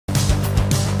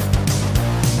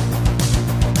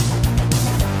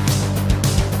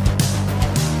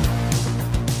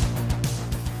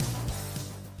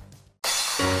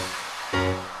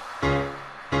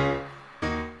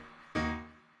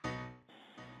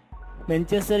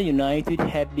Manchester United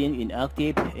have been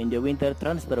inactive in the winter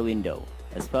transfer window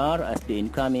as far as the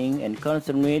incoming and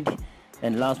concerned,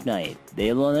 and last night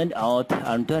they loaned out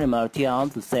Anthony Martial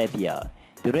to Sevilla.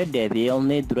 The Red Devils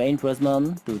need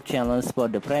reinforcement to challenge for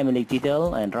the Premier League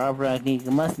title, and Ralf Rangnick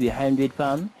must be handed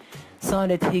fun so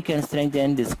that he can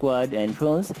strengthen the squad and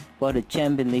funds for the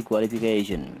Champions League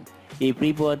qualification. If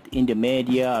reports in the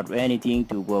media are anything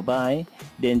to go by,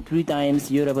 then 3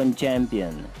 times European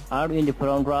champion are in the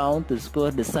front round to score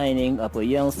the signing of a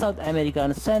young South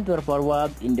American center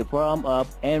forward in the form of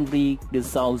Enrique de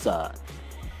Souza.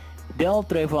 The Old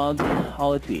Trafford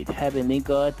outfit have been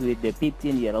linked with the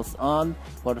 15-year-old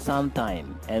for some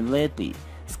time, and lately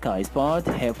Sky Sports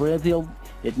have revealed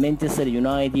that Manchester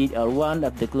United are one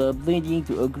of the clubs leading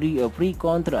to agree a free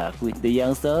contract with the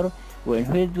youngster when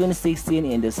he turned 16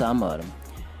 in the summer.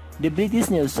 The British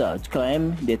news source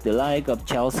claimed that the likes of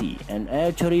Chelsea and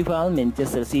arch-rival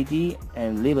Manchester City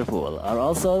and Liverpool are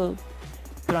also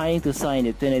trying to sign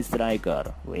the teenage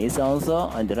striker, who is also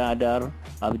on the radar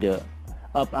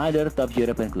of other top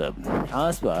European clubs.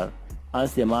 As far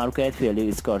as the market value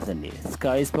is concerned,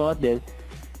 Sky Sports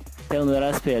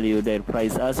Palmeiras value their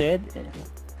price asset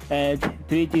at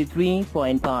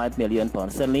 £33.5 million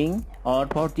or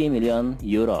 40 million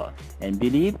euro, and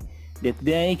believe that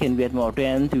they can get more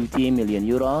than 50 million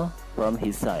euro from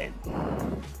his side.